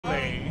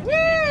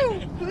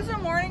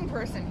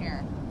person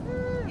here.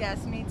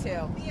 Yes, me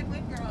too. Be a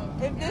good girl.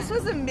 If this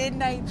was a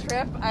midnight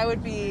trip, I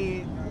would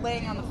be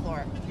laying on the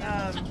floor.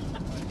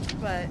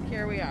 But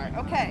here we are.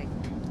 Okay.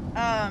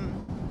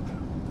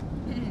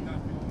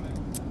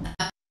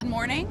 Good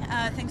morning.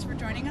 Thanks for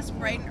joining us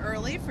bright and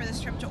early for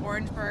this trip to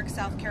Orangeburg,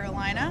 South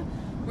Carolina,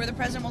 where the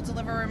President will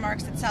deliver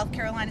remarks at South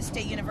Carolina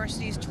State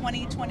University's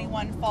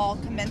 2021 Fall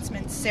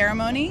Commencement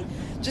Ceremony.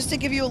 Just to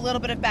give you a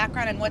little bit of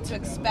background on what to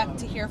expect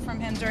to hear from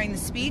him during the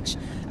speech,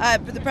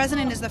 the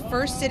President is the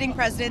first sitting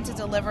president to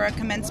deliver a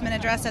commencement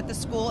address at the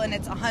school in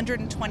its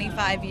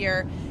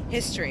 125-year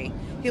history.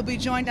 He'll be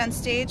joined on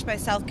stage by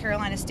South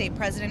Carolina State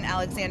President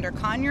Alexander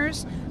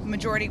Conyers,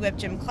 Majority Whip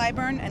Jim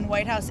Clyburn, and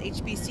White House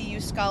HBCU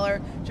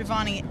scholar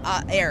Giovanni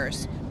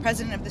Ayers,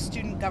 President of the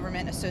Student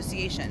Government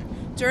Association.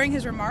 During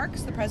his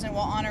remarks, the President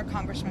will honor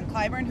Congressman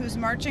Clyburn, who is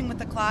marching with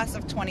the class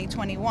of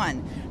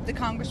 2021. The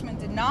Congressman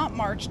did not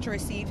march to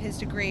receive his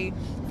degree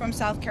from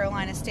South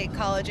Carolina State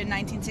College in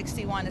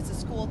 1961, as the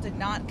school did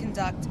not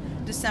conduct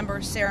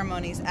December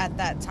ceremonies at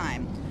that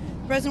time.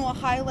 The President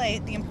will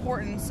highlight the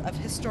importance of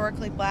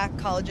historically black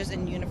colleges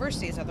and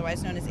universities,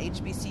 otherwise known as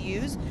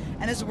HBCUs,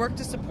 and his work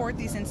to support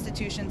these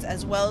institutions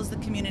as well as the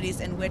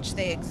communities in which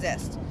they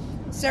exist.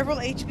 Several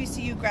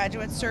HBCU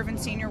graduates serve in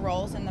senior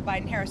roles in the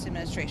Biden-Harris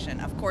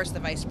administration. Of course, the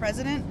Vice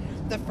President,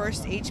 the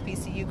first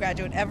HBCU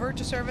graduate ever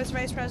to serve as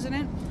Vice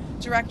President,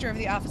 Director of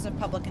the Office of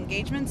Public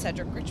Engagement,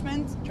 Cedric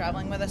Richmond,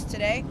 traveling with us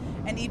today,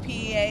 and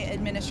EPEA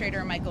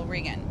Administrator Michael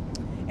Regan.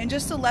 In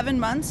just 11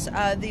 months,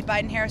 the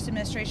Biden-Harris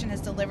administration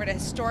has delivered a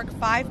historic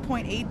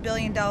 $5.8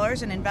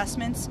 billion in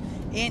investments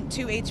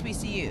into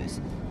HBCUs,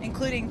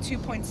 including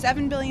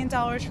 $2.7 billion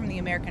from the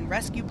American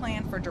Rescue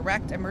Plan for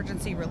direct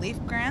emergency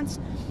relief grants,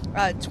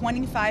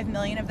 $25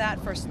 million of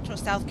that for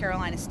South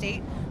Carolina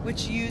State,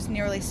 which used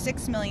nearly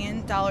 $6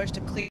 million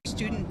to clear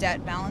student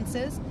debt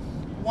balances,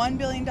 $1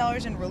 billion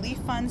in relief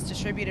funds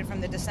distributed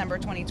from the December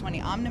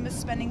 2020 omnibus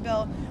spending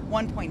bill,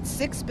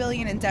 $1.6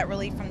 billion in debt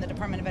relief from the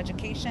Department of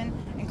Education,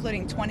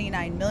 including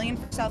 $29 million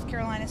for South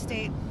Carolina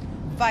State,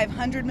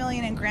 $500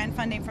 million in grant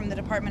funding from the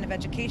Department of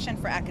Education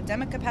for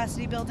academic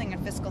capacity building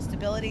and fiscal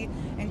stability,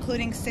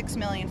 including $6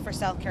 million for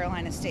South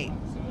Carolina State.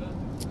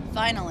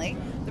 Finally,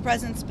 the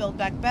President's Build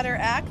Back Better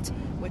Act,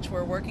 which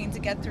we're working to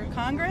get through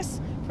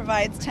Congress,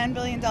 provides $10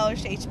 billion to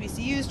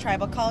HBCUs,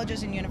 tribal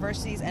colleges and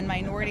universities, and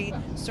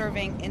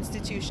minority-serving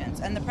institutions.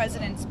 And the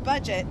President's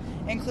budget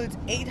includes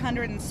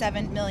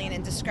 $807 million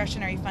in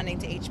discretionary funding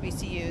to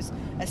HBCUs,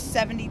 a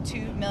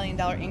 $72 million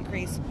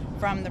increase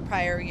from the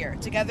prior year.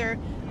 Together,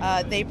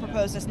 they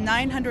propose this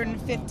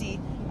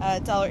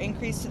 $950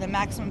 increase to the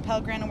maximum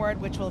Pell Grant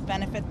Award, which will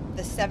benefit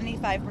the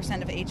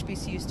 75% of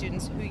HBCU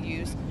students who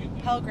use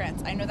Pell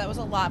Grants. I know that was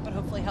a lot, but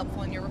hopefully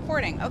helpful in your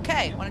reporting.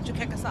 Okay, why don't you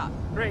kick us off?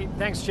 Great,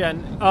 thanks,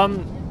 Jen.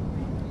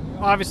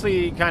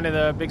 Obviously, kind of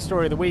the big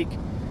story of the week.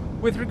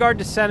 With regard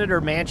to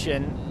Senator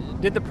Manchin,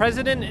 did the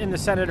President and the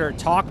Senator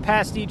talk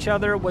past each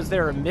other? Was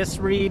there a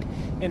misread?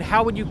 And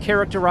how would you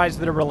characterize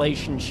their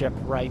relationship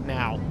right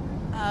now?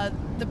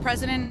 The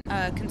President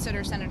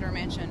considers Senator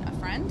Manchin a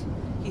friend.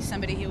 He's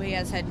somebody who he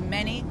has had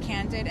many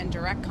candid and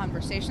direct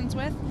conversations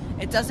with.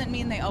 It doesn't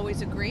mean they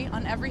always agree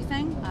on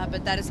everything,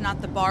 but that is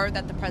not the bar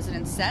that the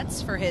President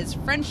sets for his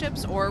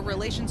friendships or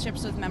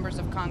relationships with members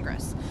of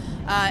Congress.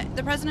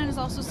 The President is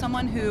also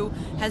someone who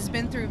has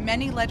been through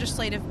many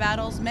legislative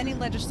battles, many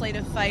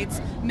legislative fights,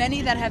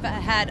 many that have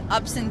had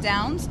ups and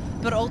downs,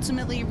 but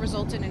ultimately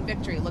resulted in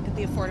victory. Look at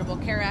the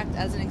Affordable Care Act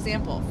as an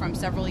example from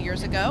several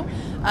years ago.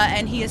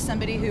 And he is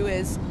somebody who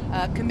is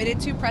committed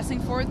to pressing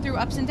forward through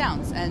ups and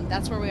downs, and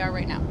that's where we are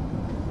right now.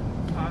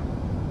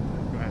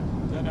 Go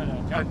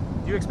ahead. No.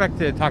 Do you expect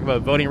to talk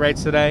about voting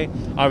rights today?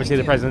 Obviously,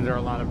 the President, there are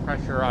a lot of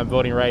pressure on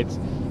voting rights.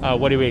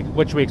 What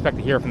should we expect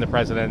to hear from the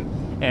President,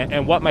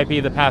 and what might be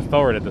the path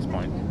forward at this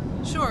point?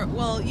 Sure.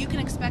 Well, you can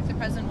expect the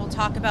President will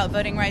talk about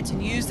voting rights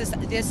and use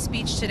this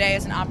speech today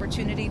as an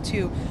opportunity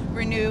to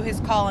renew his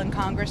call in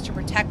Congress to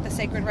protect the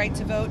sacred right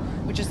to vote,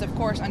 which is, of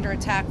course, under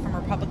attack from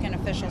Republican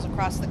officials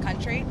across the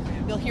country.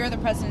 You'll hear the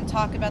President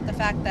talk about the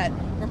fact that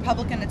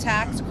Republican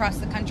attacks across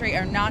the country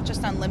are not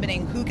just on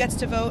limiting who gets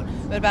to vote,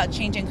 but about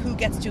changing who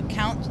gets to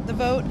count the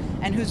vote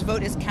and whose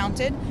vote is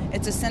counted.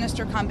 It's a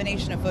sinister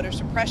combination of voter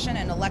suppression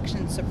and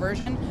election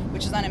subversion,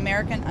 which is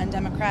un-American,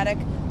 undemocratic,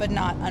 but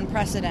not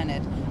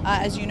unprecedented.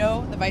 As you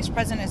know, the Vice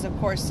President is, of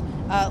course,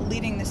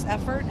 leading this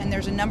effort, and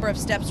there's a number of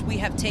steps we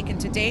have taken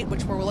to date,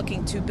 which we're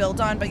looking to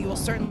build on, but you will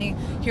certainly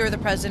hear the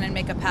President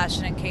make a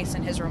passionate case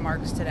in his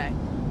remarks today.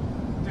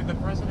 Did the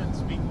President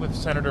speak with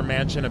Senator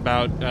Manchin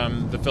about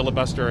the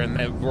filibuster and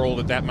the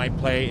role that might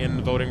play in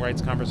the voting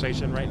rights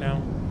conversation right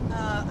now?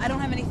 I don't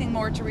have anything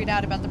more to read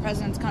out about the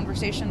President's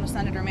conversation with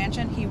Senator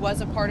Manchin. He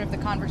was a part of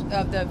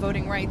the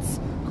voting rights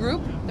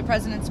group the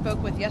President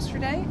spoke with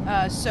yesterday.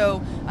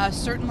 So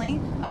certainly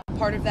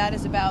part of that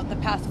is about the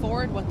path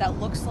forward, what that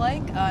looks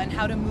like, and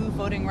how to move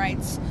voting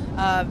rights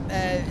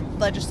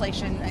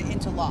legislation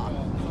into law.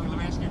 Let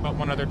me ask you about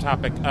one other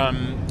topic.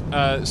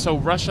 So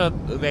Russia,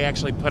 they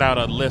actually put out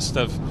a list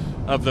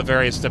of the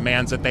various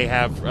demands that they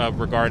have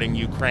regarding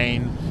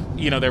Ukraine.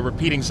 they're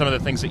repeating some of the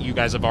things that you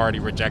guys have already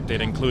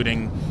rejected,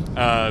 including,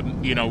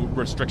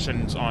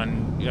 restrictions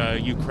on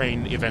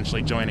Ukraine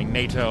eventually joining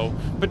NATO.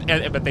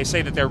 But they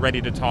say that they're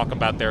ready to talk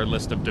about their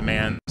list of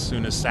demands as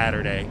soon as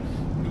Saturday.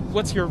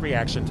 What's your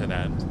reaction to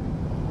that?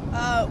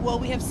 Well,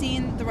 we have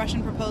seen the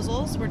Russian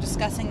proposals. We're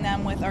discussing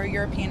them with our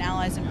European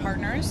allies and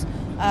partners.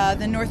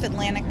 The North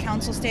Atlantic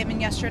Council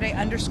statement yesterday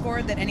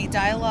underscored that any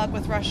dialogue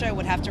with Russia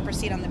would have to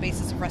proceed on the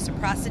basis of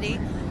reciprocity,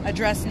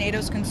 address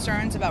NATO's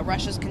concerns about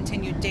Russia's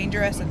continued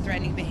dangerous and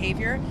threatening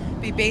behavior,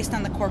 be based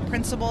on the core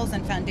principles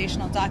and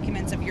foundational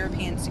documents of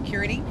European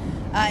security,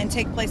 and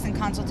take place in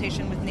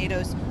consultation with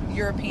NATO's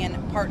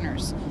European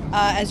partners.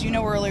 As you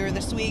know, earlier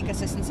this week,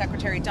 Assistant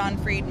Secretary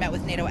Donfried met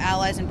with NATO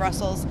allies in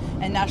Brussels,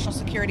 and National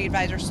Security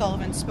Advisor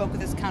Sullivan spoke with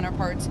his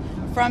counterparts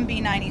from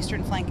B9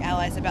 Eastern Flank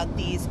allies about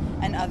these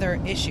and other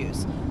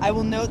issues. I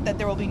will note that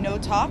there will be no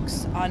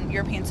talks on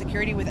European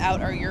security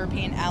without our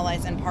European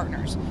allies and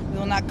partners. We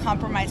will not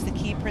compromise the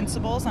key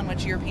principles on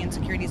which European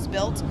security is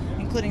built,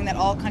 including that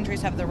all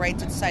countries have the right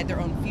to decide their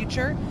own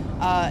future,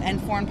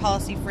 and foreign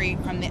policy free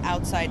from the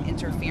outside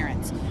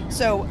interference.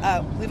 So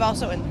we've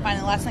also, and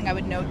finally, last thing I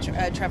would note,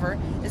 Trevor,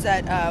 is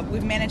that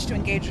we've managed to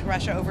engage with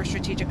Russia over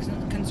strategic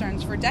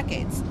concerns for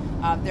decades.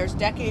 There's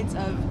decades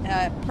of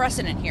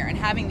precedent here in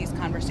having these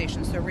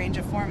conversations through a range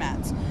of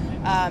formats.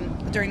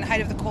 During the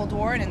height of the Cold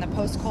War and in the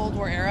post-Cold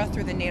War era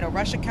through the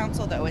NATO-Russia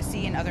Council, the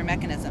OSCE, and other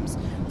mechanisms.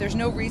 There's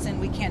no reason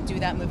we can't do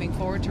that moving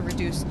forward to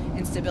reduce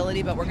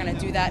instability, but we're going to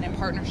do that in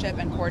partnership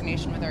and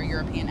coordination with our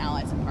European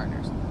allies and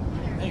partners.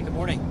 Hey, good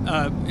morning.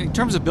 In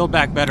terms of Build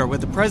Back Better,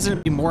 would the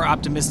president be more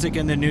optimistic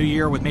in the new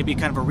year with maybe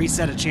kind of a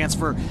reset, a chance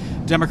for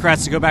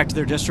Democrats to go back to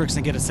their districts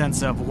and get a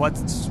sense of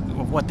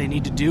what they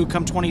need to do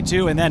come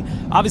 22? And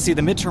then obviously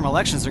the midterm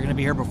elections are going to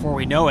be here before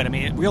we know it. I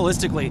mean,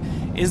 realistically,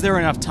 is there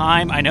enough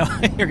time? I know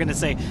you're going to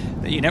say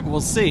that you never will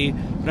see,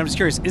 but I'm just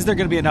curious, is there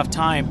going to be enough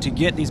time to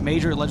get these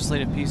major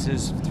legislative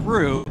pieces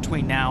through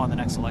between now and the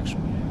next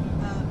election?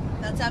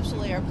 That's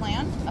absolutely our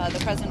plan. The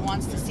president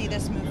wants to see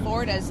this move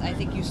forward, as I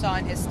think you saw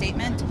in his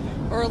statement,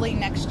 early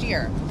next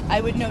year.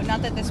 I would note,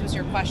 not that this was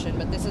your question,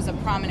 but this is a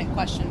prominent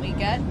question we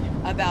get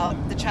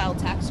about the child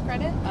tax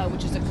credit,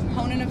 which is a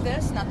component of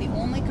this, not the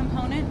only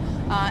component.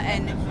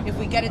 And if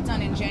we get it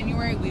done in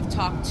January, we've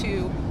talked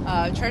to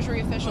Treasury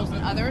officials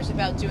and others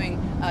about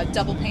doing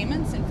double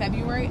payments in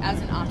February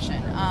as an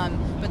option.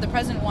 But the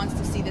president wants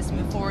to see this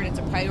move forward. It's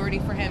a priority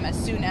for him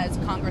as soon as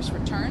Congress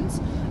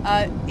returns.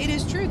 It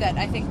is true that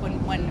I think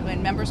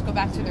when members go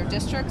back to their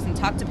districts and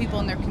talk to people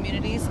in their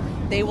communities,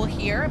 they will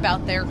hear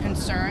about their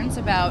concerns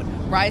about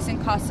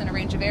rising costs in a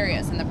range of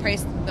areas. And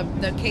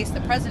the case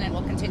the president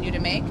will continue to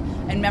make,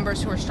 and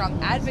members who are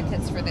strong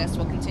advocates for this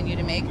will continue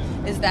to make,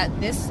 is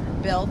that this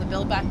bill, the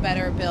Build Back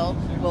Better bill,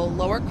 will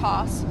lower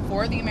costs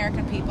for the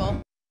American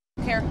people.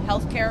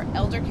 Healthcare,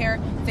 elder care,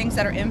 things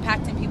that are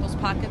impacting people's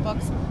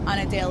pocketbooks on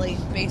a daily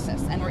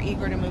basis. And we're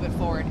eager to move it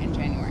forward in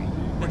January.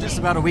 We're just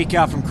about a week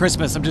out from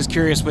Christmas. I'm just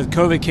curious, with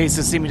COVID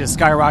cases seeming to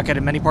skyrocket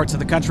in many parts of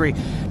the country,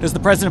 does the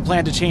president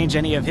plan to change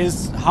any of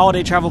his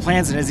holiday travel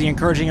plans? And is he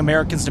encouraging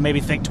Americans to maybe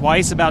think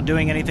twice about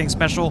doing anything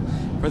special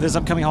for this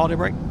upcoming holiday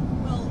break?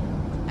 Well,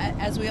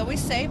 as we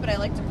always say, but I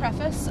like to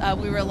preface,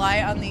 we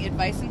rely on the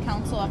advice and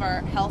counsel of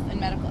our health and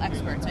medical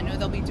experts. I know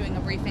they'll be doing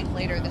a briefing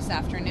later this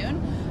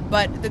afternoon.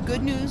 But the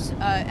good news,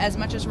 as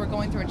much as we're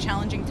going through a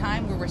challenging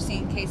time where we're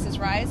seeing cases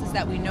rise, is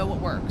that we know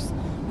what works.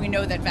 We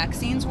know that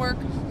vaccines work.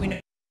 We know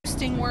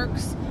testing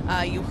works.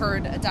 You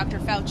heard Dr.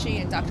 Fauci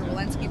and Dr.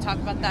 Walensky talk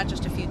about that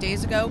just a few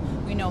days ago.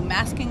 We know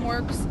masking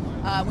works.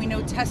 We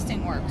know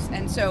testing works.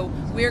 And so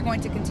we are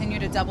going to continue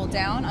to double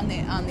down on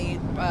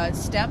the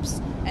steps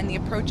and the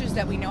approaches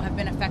that we know have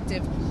been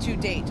effective to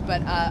date.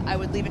 But I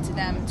would leave it to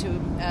them to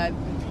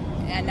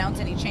announce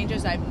any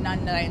changes.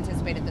 None that I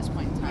anticipate at this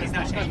point in time. He's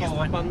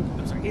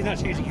not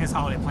changing his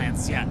holiday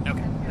plans yet.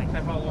 Okay. Can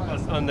I follow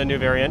up on the new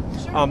variant?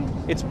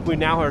 Sure. We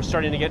now are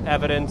starting to get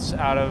evidence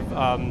out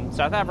of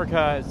South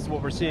Africa. It's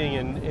what we're seeing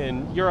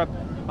in Europe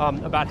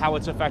about how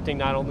it's affecting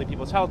not only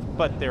people's health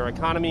but their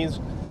economies.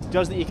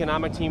 Does the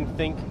economic team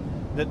think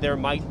that there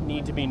might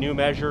need to be new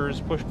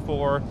measures pushed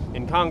for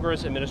in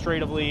Congress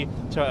administratively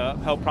to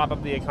help prop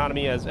up the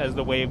economy as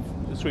the wave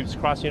sweeps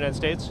across the United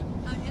States?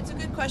 It's a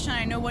good question.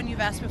 I know one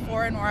you've asked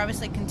before, and we're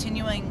obviously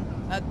continuing,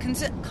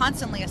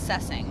 constantly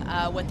assessing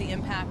what the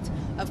impact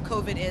of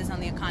COVID is on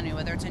the economy,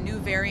 whether it's a new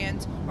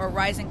variant or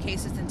rising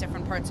cases in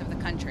different parts of the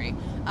country.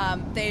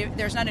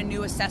 There's not a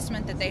new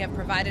assessment that they have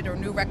provided or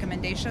new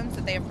recommendations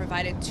that they have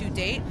provided to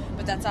date,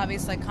 but that's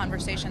obviously a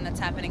conversation that's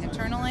happening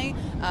internally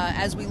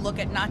as we look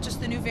at not just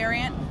the new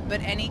variant,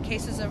 but any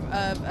cases of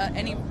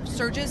any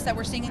surges that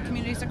we're seeing in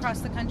communities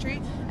across the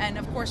country. And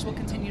of course, we'll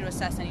continue to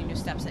assess any new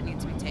steps that need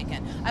to be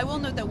taken. I will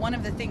note that one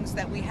of the things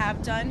that we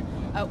have done,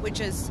 which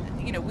is,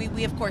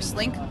 we of course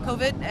link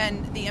COVID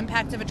and the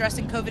impact of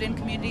addressing COVID in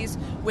communities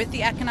with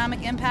the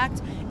economic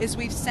impact, is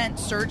we've sent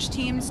surge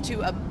teams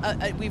to,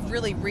 we've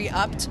really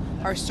re-upped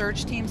our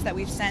surge teams that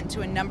we've sent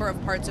to a number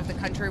of parts of the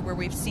country where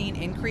we've seen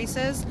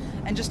increases.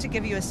 And just to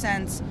give you a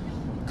sense,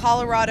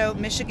 Colorado,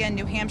 Michigan,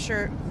 New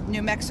Hampshire,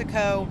 New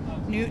Mexico,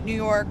 New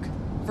York,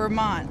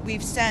 Vermont.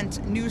 We've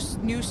sent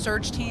new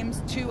surge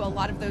teams to a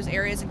lot of those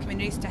areas and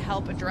communities to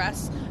help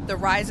address the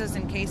rises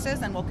in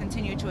cases, and we'll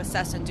continue to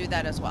assess and do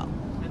that as well.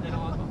 And then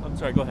I'm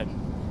sorry, go ahead.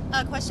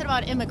 A question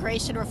about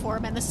immigration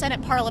reform and the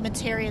Senate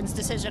parliamentarians'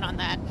 decision on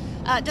that.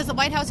 Does the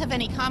White House have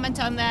any comment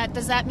on that?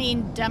 Does that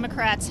mean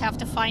Democrats have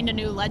to find a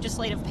new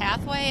legislative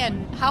pathway?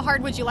 And how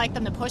hard would you like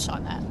them to push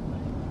on that?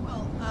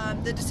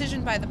 The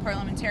decision by the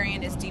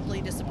parliamentarian is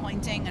deeply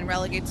disappointing and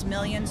relegates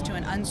millions to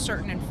an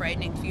uncertain and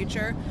frightening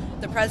future.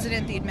 The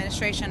president, the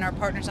administration, our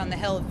partners on the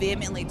Hill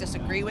vehemently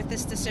disagree with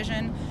this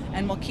decision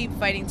and will keep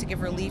fighting to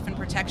give relief and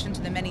protection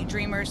to the many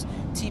dreamers,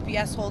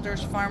 TPS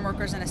holders, farm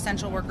workers, and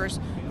essential workers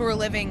who are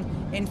living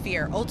in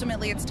fear.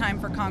 Ultimately, it's time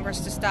for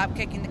Congress to stop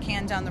kicking the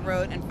can down the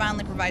road and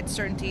finally provide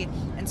certainty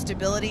and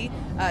stability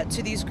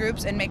to these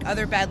groups and make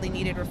other badly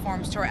needed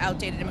reforms to our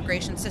outdated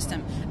immigration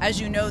system.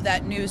 As you know,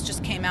 that news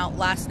just came out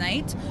last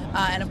night,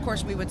 and of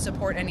course we would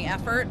support any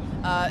effort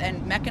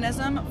and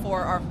mechanism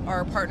for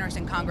our partners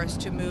in Congress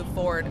to move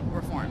forward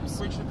reforms.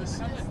 Should the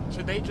Senate,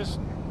 should they just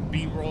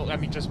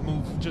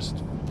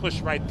just push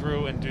right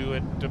through and do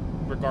it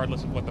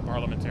regardless of what the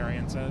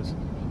parliamentarian says?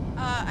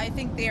 I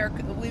think they are.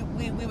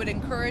 We would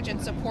encourage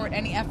and support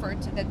any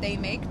effort that they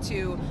make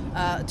to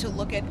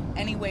look at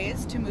any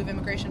ways to move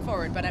immigration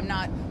forward. But I'm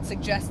not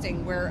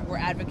suggesting we're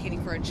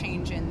advocating for a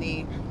change in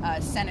the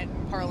Senate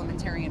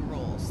parliamentarian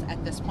rules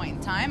at this point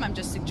in time. I'm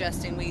just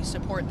suggesting we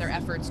support their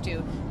efforts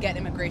to get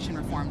immigration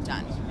reform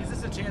done. Is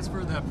this a chance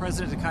for the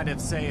president to kind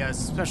of say a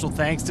special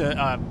thanks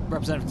to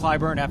Representative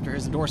Clyburn after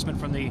his endorsement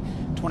from the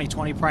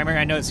 2020 primary?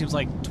 I know it seems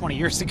like 20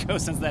 years ago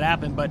since that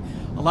happened, but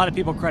a lot of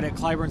people credit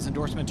Clyburn's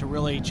endorsement to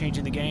really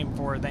changing the game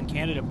for then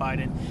candidate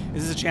Biden.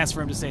 Is this a chance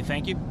for him to say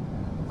thank you?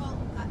 Well,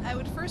 I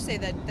would first say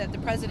that the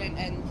president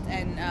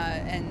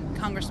and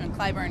Congressman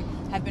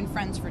Clyburn have been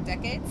friends for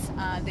decades.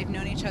 They've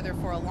known each other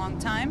for a long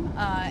time,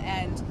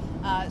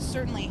 and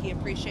certainly he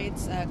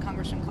appreciates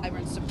Congressman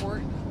Clyburn's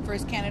support for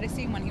his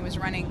candidacy when he was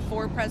running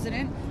for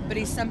president. But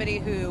he's somebody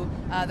who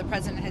the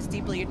president has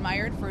deeply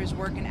admired for his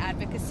work and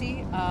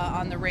advocacy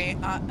on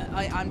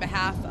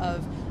behalf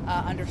of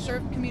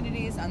underserved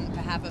communities, on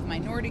behalf of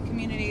minority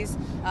communities,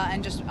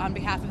 and just on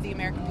behalf of the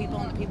American people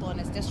and the people in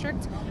his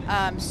district.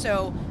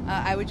 So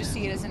I would just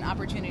see it as an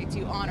opportunity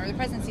to honor, the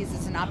president sees it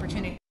as an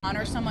opportunity to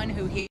honor someone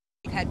who he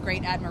had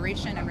great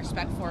admiration and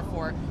respect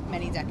for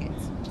many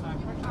decades.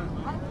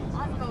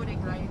 On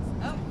voting rights.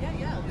 Oh,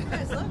 yeah. You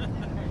guys look.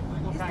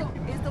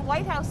 Is the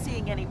White House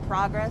seeing any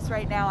progress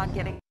right now on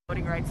getting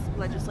voting rights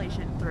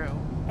legislation through?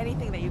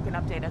 Anything that you can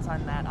update us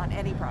on that, on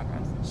any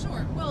progress?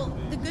 Sure. Well,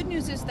 the good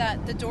news is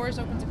that the door is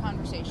open to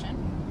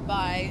conversation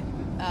by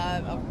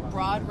a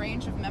broad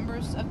range of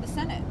members of the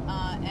Senate.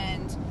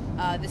 And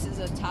this is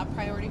a top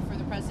priority for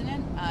the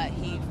president.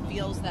 He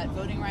feels that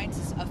voting rights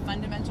is a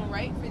fundamental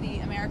right for the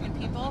American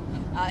people.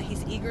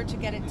 He's eager to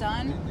get it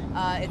done.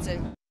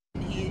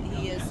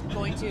 He is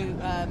going to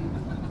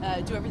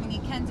do everything he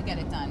can to get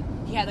it done.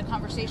 He had a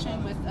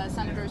conversation with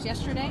senators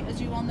yesterday,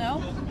 as you all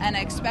know, and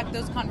I expect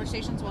those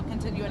conversations will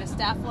continue at a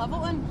staff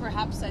level and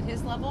perhaps at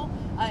his level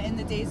in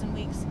the days and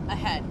weeks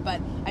ahead.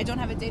 But I don't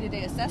have a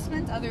day-to-day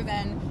assessment other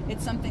than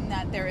it's something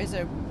that there is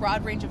a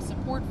broad range of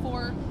support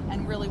for,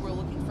 and really we're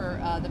looking for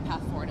the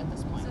path forward at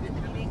this point. So did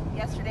the meeting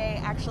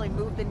yesterday actually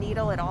move the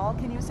needle at all,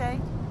 can you say?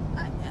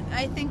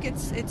 I think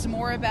it's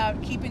more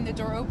about keeping the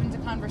door open to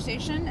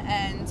conversation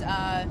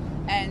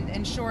and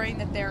ensuring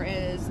that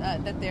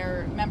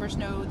their members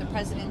know the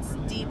president's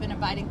deep and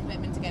abiding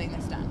commitment to getting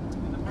this done.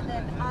 And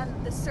then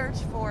on the search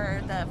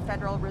for the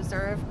Federal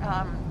Reserve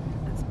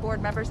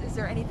board members, is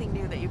there anything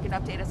new that you can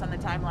update us on the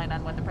timeline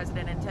on what the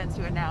president intends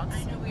to announce?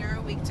 I know we are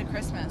a week to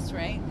Christmas,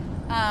 right?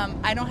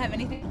 I don't have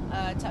anything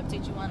to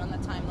update you on the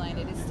timeline.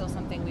 It is still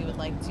something we would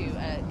like to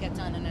get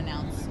done and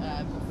announce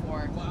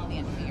before the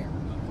end of the year.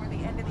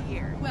 End of the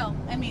year. Well,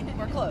 I mean,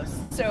 we're close,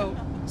 so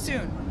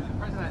soon. The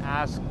president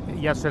asked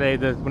yesterday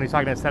when he's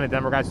talking to Senate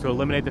Democrats to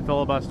eliminate the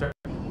filibuster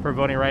for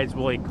voting rights.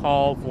 Will he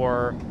call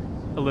for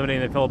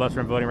eliminating the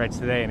filibuster and voting rights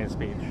today in his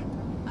speech?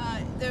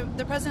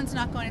 The president's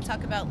not going to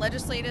talk about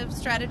legislative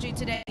strategy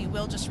today. He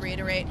will just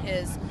reiterate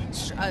his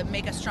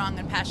make a strong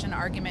and passionate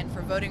argument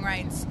for voting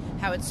rights,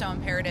 how it's so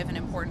imperative and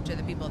important to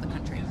the people of the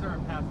country. Is there a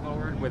path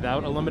forward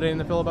without eliminating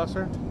the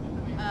filibuster?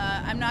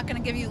 I'm not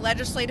going to give you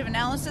legislative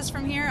analysis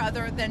from here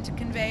other than to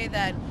convey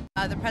that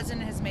the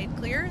president has made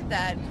clear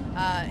that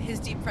his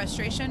deep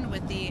frustration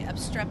with the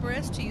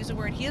obstreperous, to use a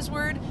word, his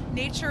word,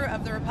 nature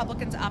of the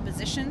Republicans'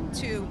 opposition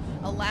to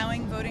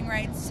allowing voting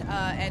rights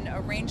and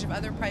a range of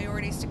other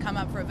priorities to come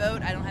up for a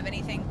vote. I don't have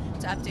anything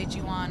to update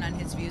you on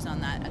his views on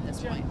that at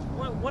this point.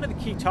 One of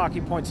the key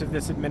talking points of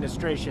this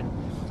administration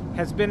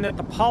has been that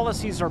the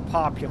policies are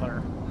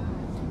popular.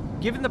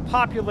 Given the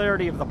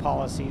popularity of the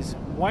policies,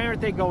 why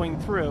aren't they going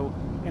through?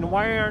 And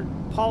why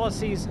aren't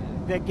policies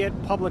that get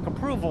public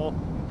approval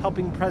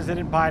helping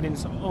President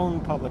Biden's own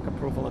public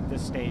approval at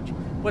this stage?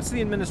 What's the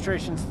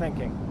administration's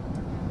thinking?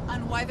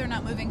 On why they're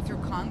not moving through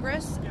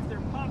Congress? If they're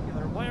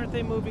popular, why aren't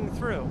they moving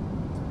through?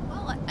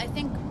 Well, I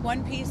think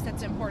one piece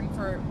that's important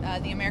for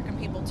the American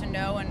people to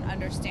know and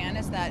understand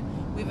is that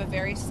we have a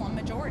very slim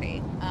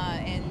majority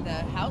in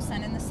the House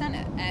and in the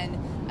Senate. And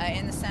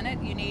in the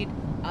Senate, you need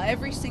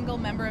every single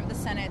member of the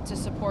Senate to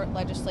support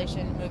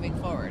legislation moving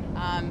forward.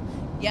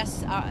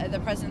 Yes, the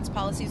president's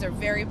policies are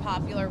very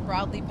popular,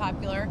 broadly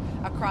popular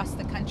across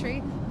the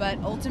country, but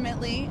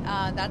ultimately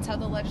that's how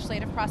the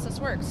legislative process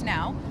works.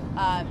 Now,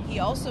 he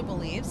also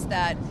believes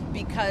that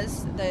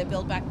because the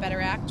Build Back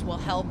Better Act will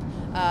help,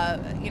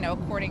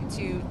 according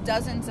to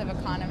dozens of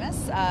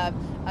economists,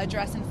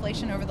 address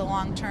inflation over the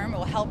long term, it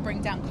will help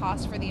bring down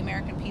costs for the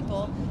American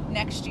people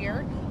next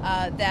year,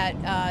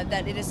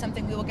 that it is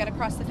something we will get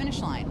across the finish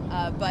line.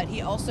 But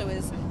he also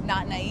is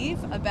not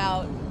naive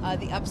about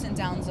the ups and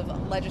downs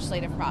of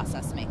legislative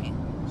process making.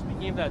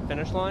 Speaking of that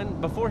finish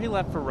line, before he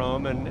left for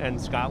Rome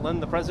and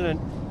Scotland, the president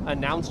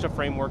announced a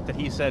framework that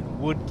he said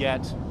would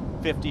get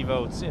 50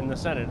 votes in the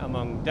Senate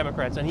among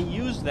Democrats, and he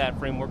used that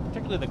framework,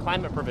 particularly the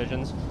climate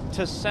provisions,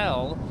 to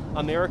sell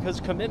America's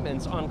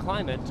commitments on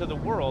climate to the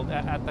world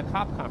at the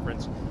COP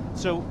conference.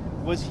 So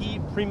was he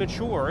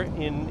premature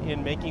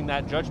in making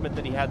that judgment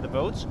that he had the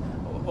votes?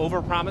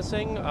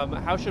 Over-promising?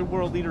 How should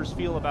world leaders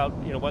feel about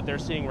what they're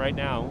seeing right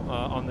now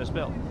on this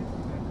bill?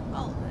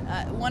 Well,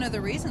 one of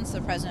the reasons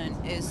the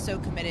president is so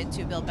committed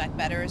to Build Back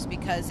Better is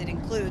because it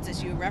includes,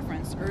 as you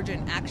referenced,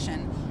 urgent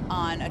action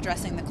on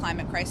addressing the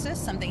climate crisis,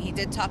 something he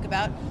did talk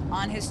about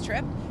on his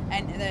trip.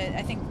 And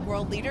I think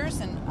world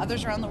leaders and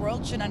others around the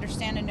world should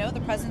understand and know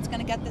the president's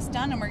going to get this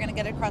done, and we're going to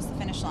get it across the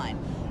finish line.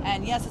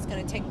 And yes, it's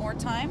going to take more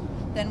time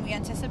than we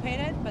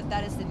anticipated, but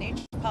that is the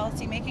nature of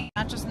policy making,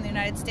 not just in the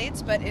United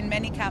States, but in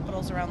many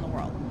capitals around the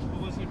world.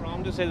 Was he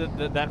wrong to say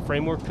that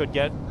framework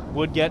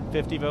would get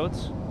 50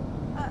 votes?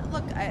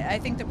 Look, I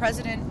think the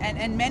president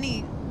and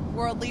many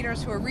world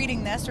leaders who are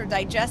reading this or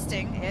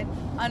digesting it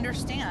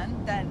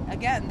understand that,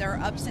 again, there are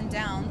ups and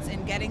downs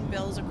in getting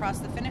bills across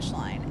the finish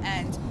line.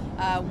 And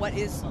what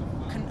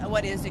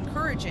is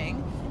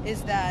encouraging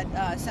is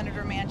that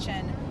Senator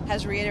Manchin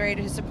has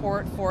reiterated his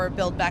support for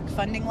Build Back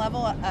funding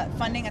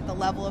at the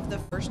level of the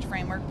first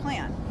framework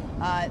plan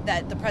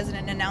that the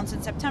president announced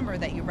in September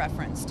that you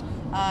referenced.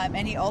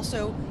 And he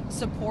also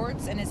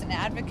supports and is an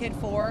advocate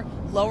for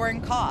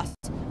lowering costs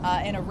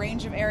in a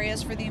range of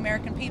areas for the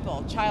American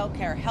people: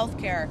 childcare,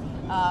 healthcare,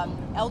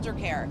 elder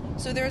care.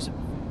 So there's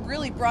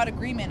really broad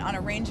agreement on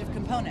a range of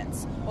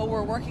components. What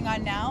we're working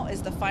on now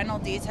is the final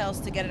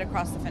details to get it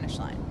across the finish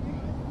line.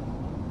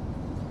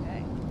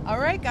 Okay. All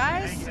right,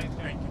 guys.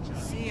 Thank you.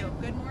 See you.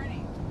 Good morning.